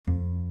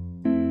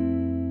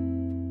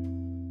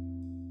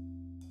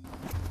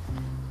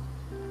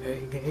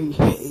Hey,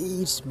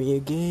 it's me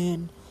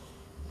again,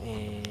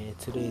 and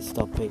today's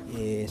topic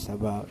is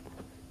about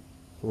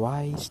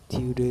why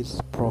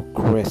students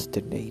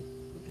procrastinate.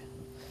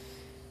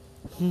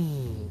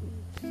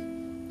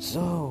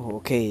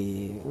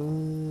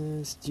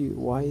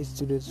 Why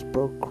students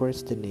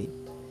procrastinate?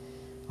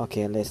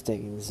 Okay, let's take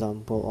an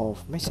example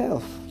of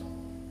myself.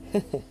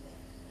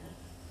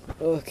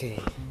 Okay,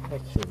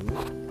 actually,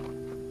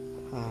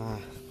 uh,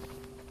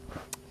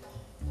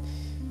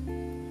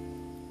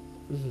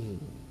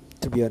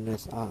 to be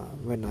honest,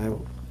 when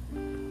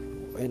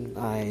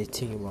I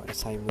think about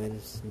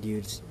assignments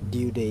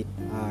due date,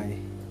 I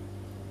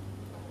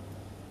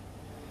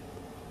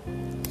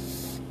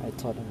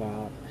thought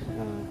about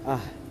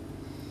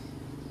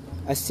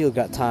I still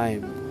got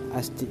time.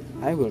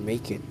 I will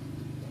make it.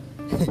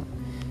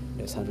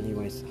 That's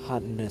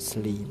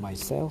honestly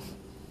myself,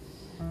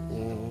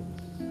 and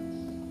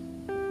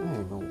I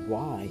don't know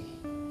why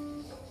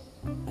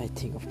I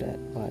think of that,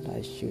 but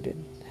I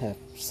shouldn't have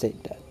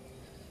said that.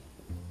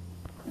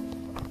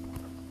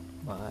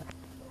 But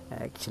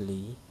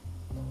actually,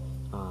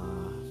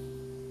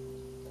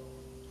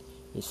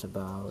 it's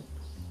about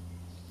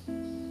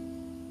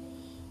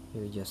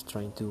you're just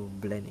trying to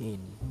blend in,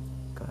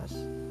 because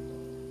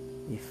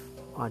if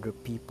other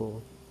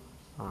people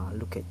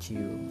look at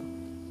you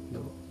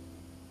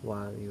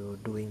while you're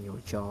doing your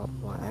job,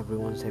 while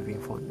everyone's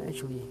having fun,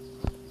 actually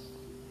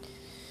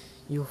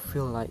you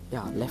feel like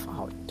left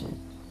out.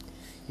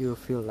 You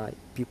feel like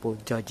people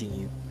judging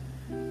you.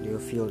 You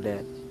feel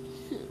that,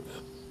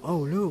 oh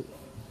look,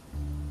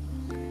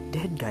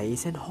 that guy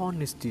is an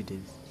honor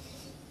student,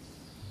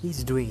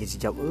 he's doing his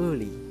job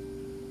early.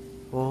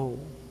 Oh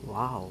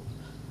wow,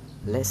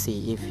 let's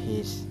see if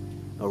he's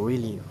a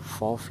really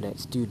full-fledged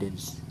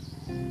student,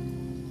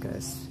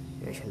 because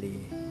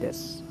actually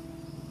that's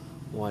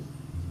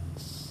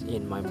what's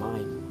in my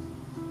mind.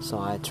 So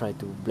I try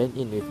to blend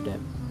in with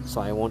them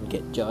so I won't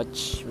get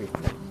judged with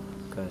them,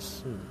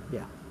 because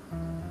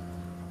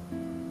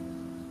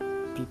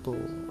people,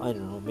 I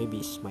don't know, maybe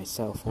it's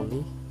myself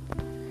only,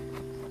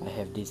 I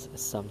have this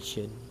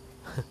assumption.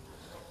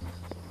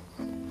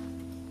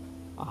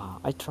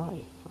 I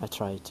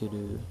try to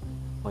do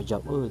my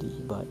job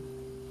early, but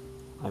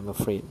I'm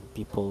afraid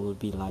people will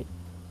be like,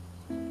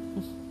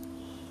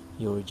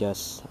 you're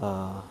just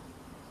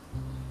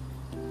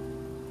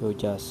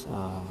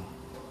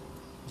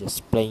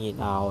playing it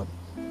out,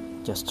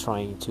 just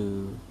trying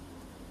to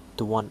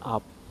one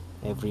up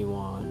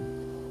everyone.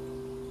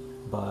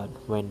 But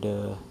when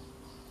the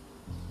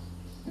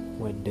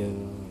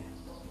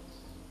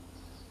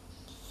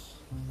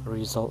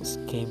results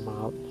came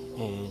out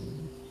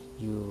and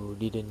you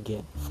didn't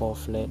get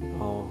full-fledged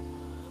or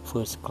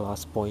first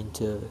class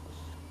pointer,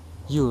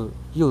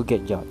 you'll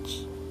get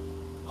judged.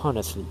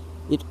 Honestly,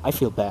 I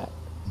feel bad.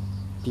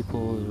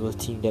 People will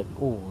think that,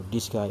 oh,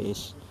 this guy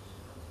is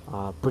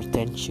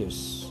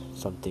pretentious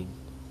something.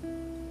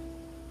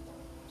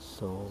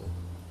 So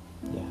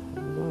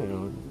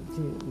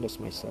that's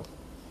myself,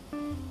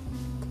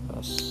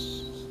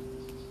 because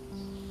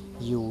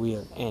you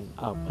will end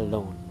up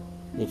alone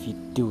if you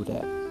do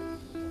that.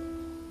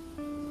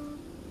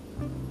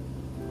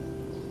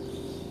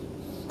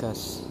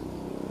 Because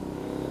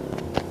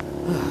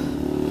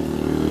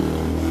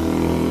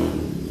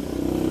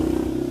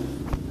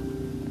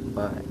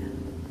but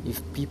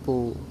if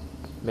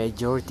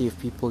majority of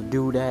people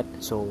do that,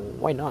 so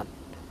why not?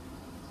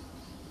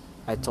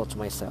 I thought to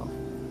myself,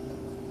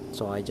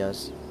 so I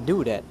just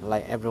do that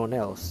like everyone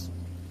else,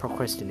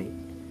 procrastinate,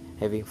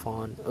 having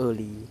fun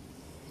early,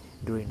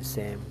 doing the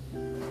same.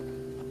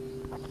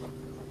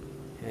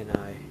 And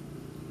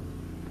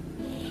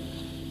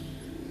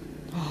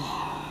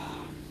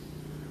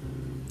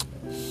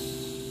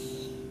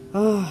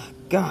oh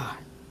God,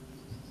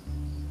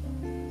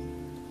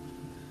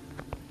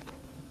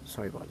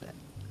 sorry about that.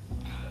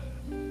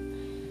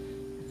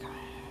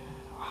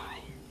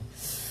 Why?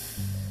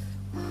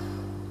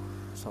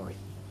 Sorry.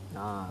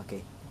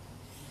 Okay.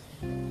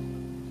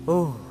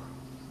 Oh.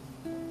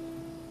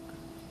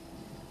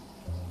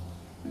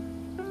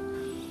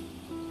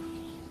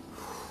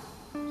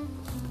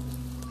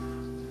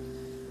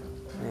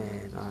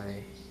 And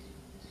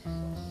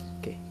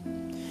okay.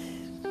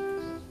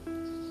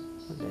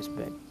 Let's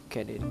back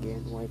at it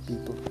again. Why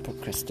people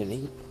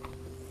procrastinate?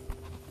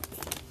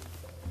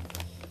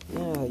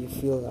 Yeah, you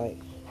feel like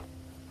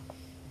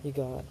you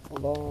got a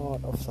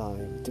lot of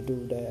time to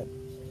do that,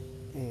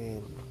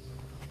 and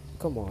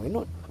come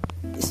on,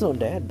 it's not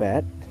that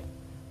bad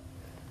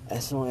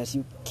as long as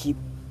you keep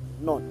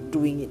not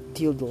doing it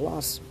till the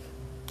last.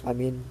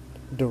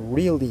 The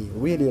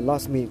really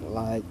last minute.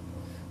 Like,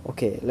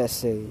 okay, let's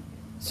say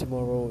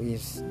tomorrow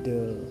is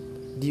the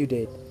due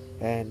date,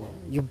 and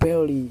you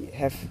barely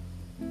have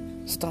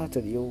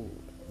started. You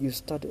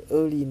started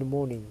early in the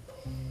morning.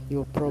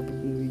 You'll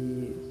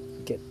probably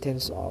get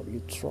tense up.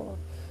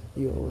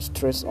 You're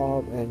stressed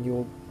up, and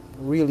you're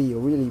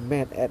really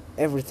mad at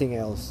everything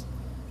else.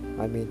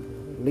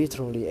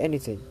 Literally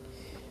anything,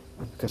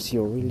 because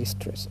you're really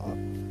stressed out,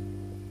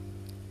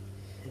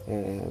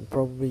 and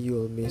probably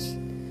you'll miss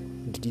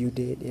the due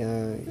date,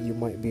 you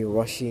might be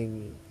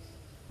rushing,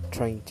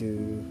 trying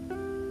to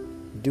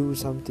do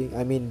something.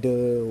 I mean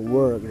the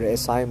work, the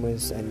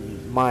assignments, and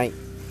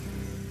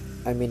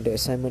the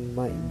assignment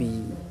might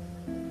be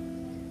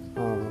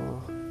a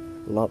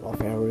lot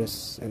of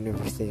errors and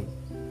everything,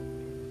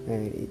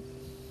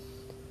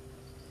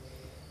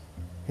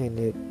 and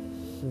it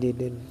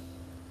didn't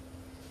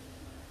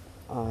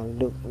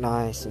look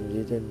nice,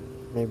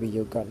 and maybe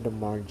you got the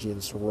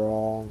margins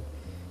wrong,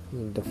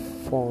 the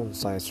font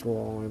size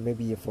wrong, and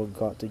maybe you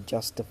forgot to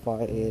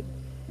justify it,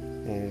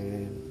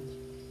 and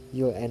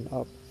you'll end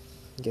up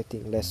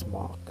getting less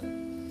mark.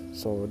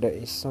 So that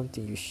is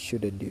something you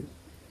shouldn't do.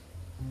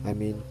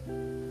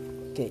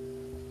 Okay,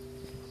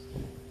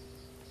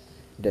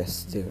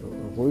 that's the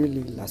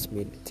really last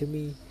minute to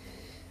me.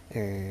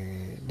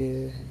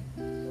 The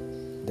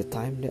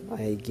time that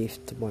I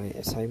give to my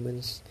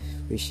assignments,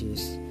 which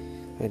is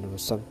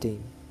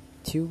something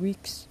 2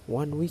 weeks,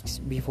 1 week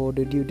before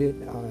the due date,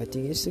 I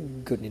think it's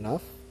good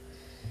enough,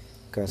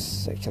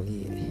 because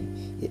actually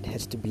it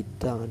has to be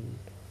done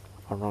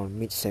around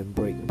mid-sem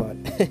break. But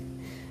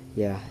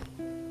yeah,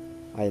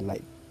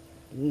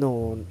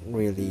 no,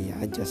 really,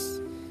 I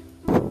just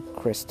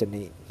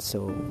procrastinate.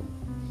 So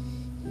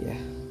yeah,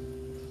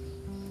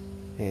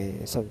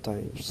 and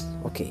sometimes,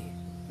 okay,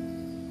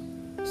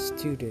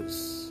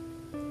 students,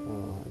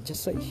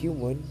 just like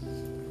human,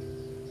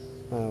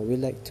 we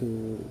like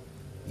to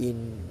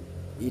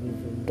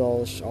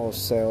indulge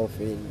ourselves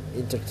in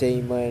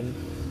entertainment,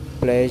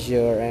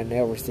 pleasure, and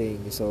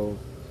everything. So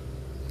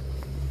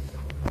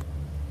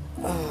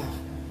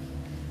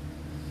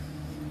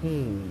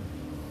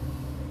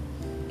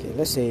okay,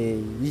 let's say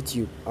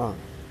YouTube.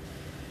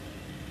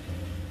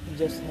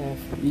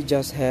 You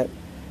just had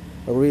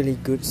a really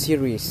good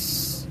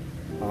series,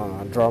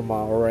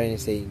 drama or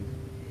anything,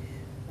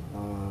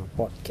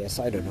 podcast,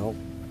 I don't know,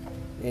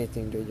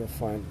 anything that you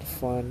find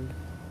fun.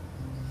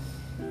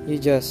 You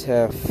just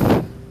have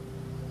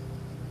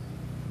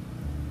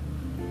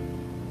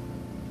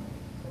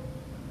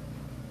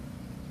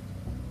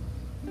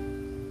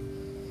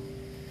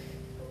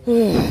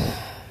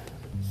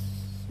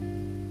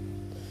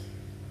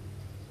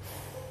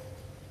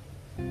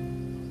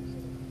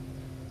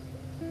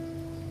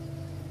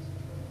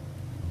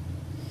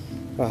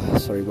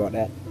sorry about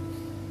that.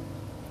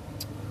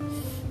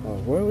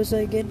 Where was I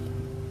again?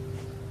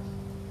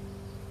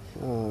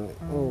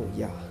 Oh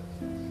yeah,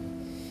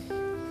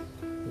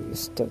 you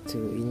start to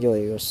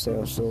enjoy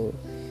yourself, so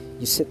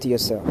you said to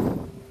yourself,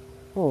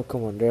 oh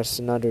come on, there's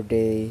another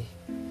day,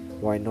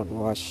 why not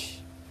watch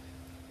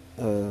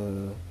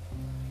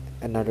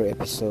another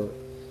episode?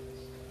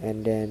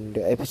 And then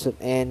the episode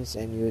ends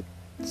and you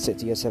said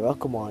to yourself, oh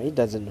come on, it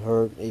doesn't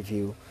hurt if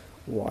you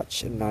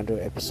watch another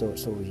episode.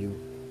 So you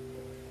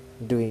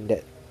doing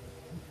that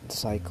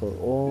cycle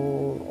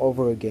all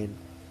over again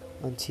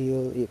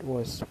until it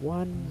was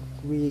 1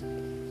 week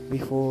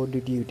before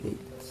the due date.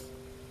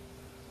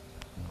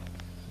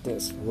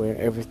 That's where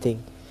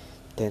everything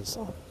tense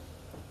up.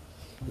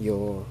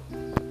 Your,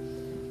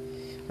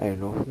 I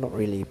don't know, not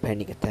really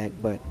panic attack,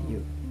 but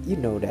you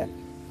know that.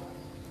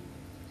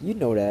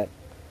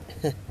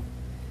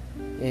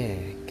 Yeah,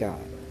 god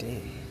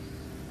damn.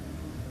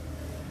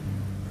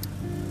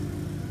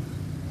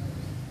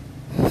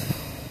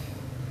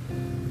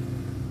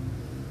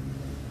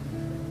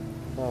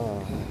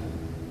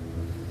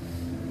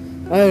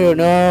 I don't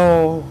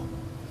know.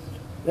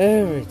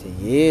 Everything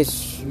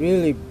is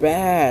really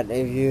bad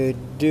if you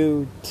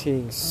do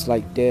things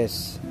like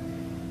this.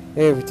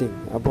 Everything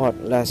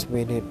about last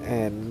minute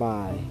and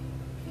my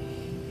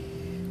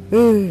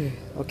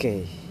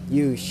okay,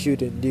 you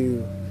shouldn't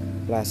do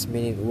last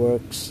minute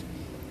works,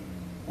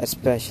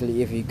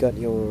 especially if you got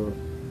your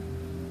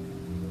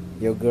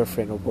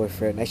girlfriend or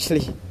boyfriend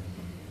actually.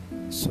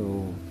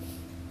 So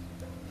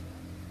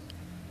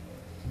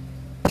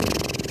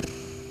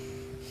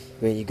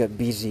when you got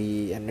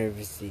busy and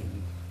everything,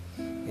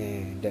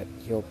 and that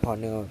your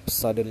partner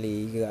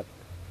suddenly got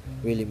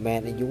really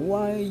mad at you,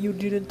 why you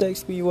didn't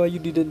text me, why you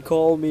didn't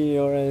call me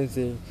or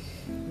anything,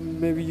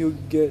 maybe you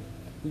get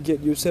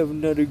yourself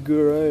another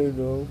girl, I don't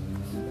know.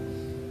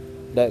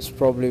 That's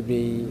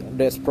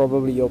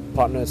probably your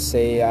partner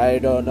say, I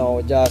don't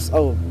know, just,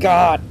 oh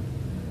god,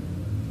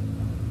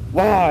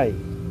 why?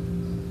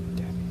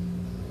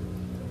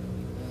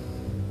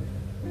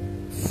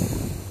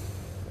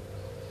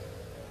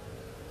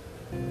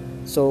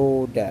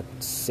 So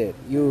that's it.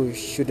 You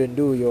shouldn't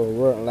do your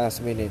work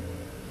last minute,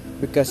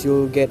 because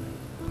you'll get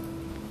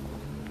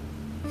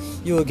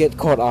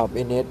caught up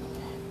in it.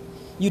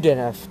 You don't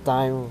have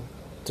time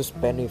to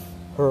spend with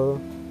her,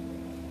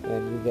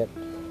 and you get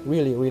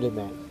really, really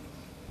mad.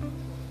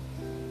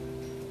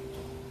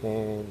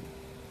 And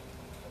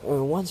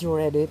once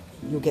you're at it,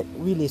 you get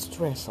really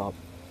stressed up,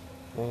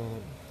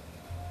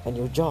 and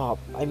your job,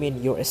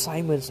 your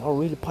assignments are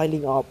really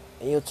piling up,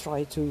 and you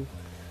try to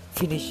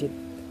finish it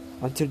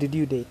until the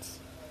due dates,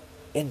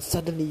 and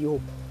suddenly your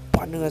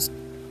partners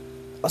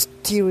are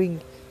stirring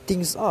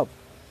things up,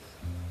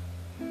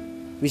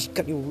 which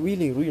got you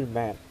really, really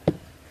mad.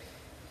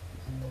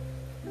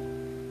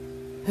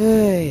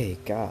 Hey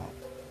God.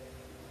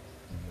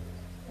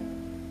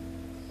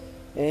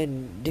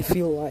 And they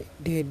feel like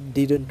they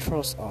didn't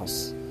trust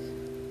us.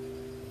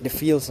 They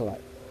feels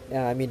like,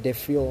 yeah, I mean, they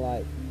feel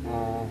like,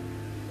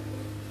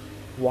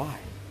 why?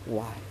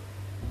 Why?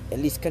 At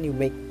least can you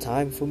make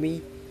time for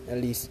me?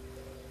 At least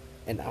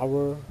an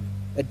hour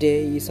a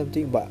day or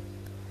something. But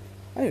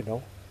I don't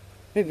know.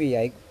 Maybe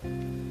I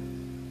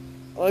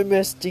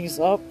messed things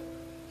up.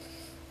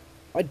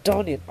 I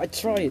done it. I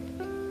tried.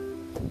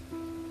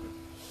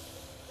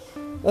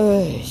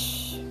 I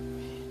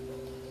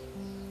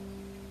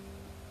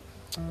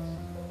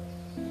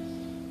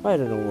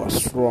don't know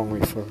what's wrong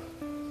with her.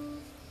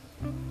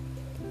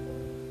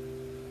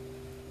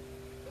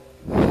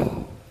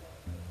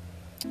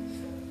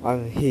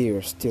 I'm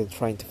here still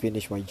trying to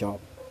finish my job.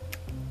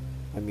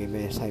 I mean,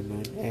 my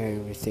assignment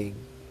and everything.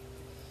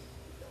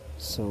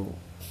 So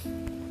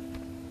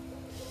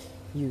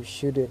you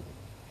shouldn't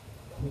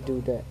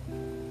do that.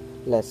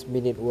 Last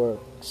minute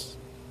works.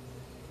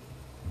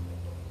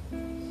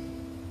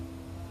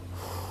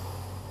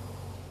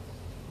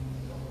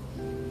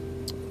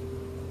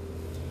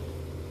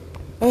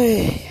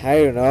 I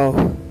don't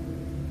know.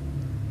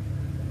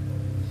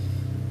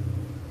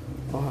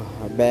 Oh,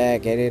 I'm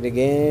back at it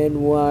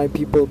again. Why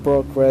people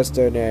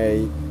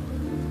procrastinate?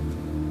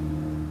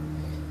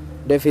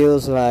 They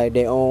feels like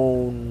they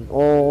own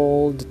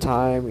all the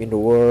time in the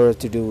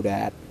world to do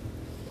that.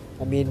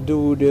 I mean,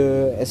 do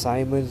the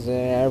assignments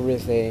and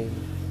everything.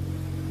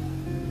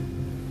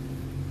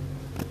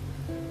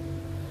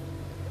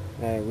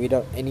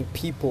 Without any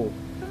people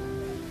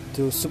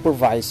to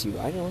supervise you.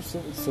 I know,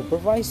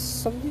 supervise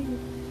something.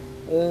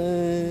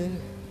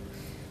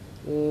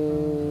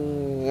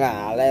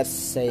 Let's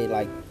say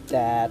like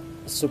that.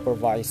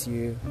 Supervise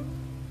you.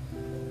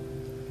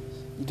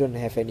 You don't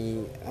have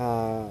any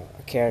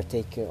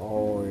caretaker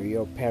or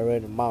your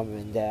parent, mom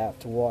and dad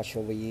to watch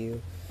over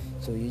you.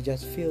 So you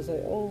just feel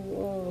like,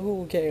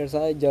 who cares?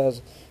 I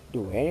just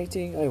do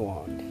anything I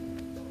want.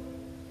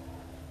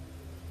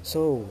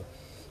 So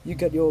you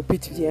got your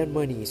PTN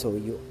money, so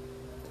you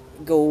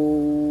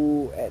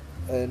go at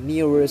a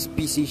nearest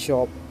PC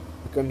shop,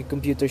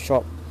 computer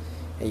shop,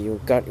 and you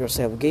got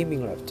yourself a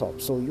gaming laptop.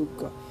 So you're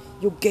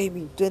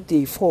gaming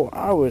 24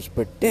 hours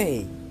per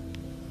day.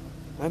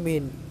 I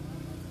mean,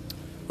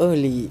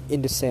 early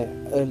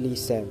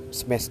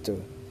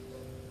semester,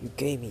 you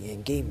gaming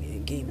and gaming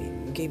and gaming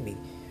and gaming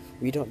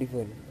without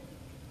even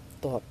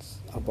thoughts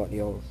about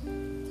your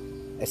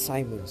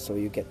assignments. So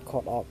you get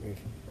caught up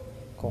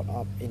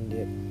in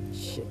that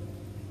shit.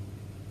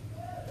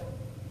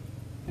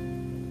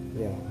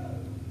 Yeah,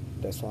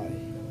 that's why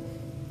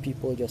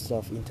people just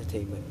love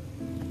entertainment.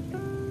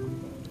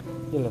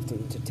 They love to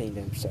entertain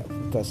themselves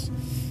because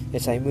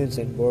assignments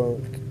and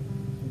work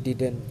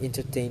didn't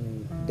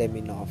entertain them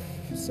enough.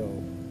 So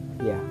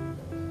yeah.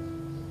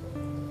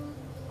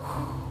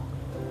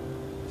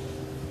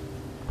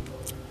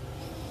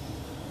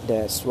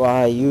 That's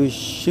why you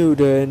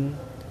shouldn't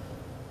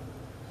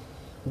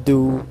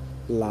do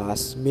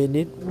last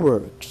minute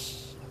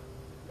works.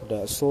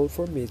 That's all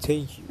for me.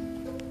 Thank you.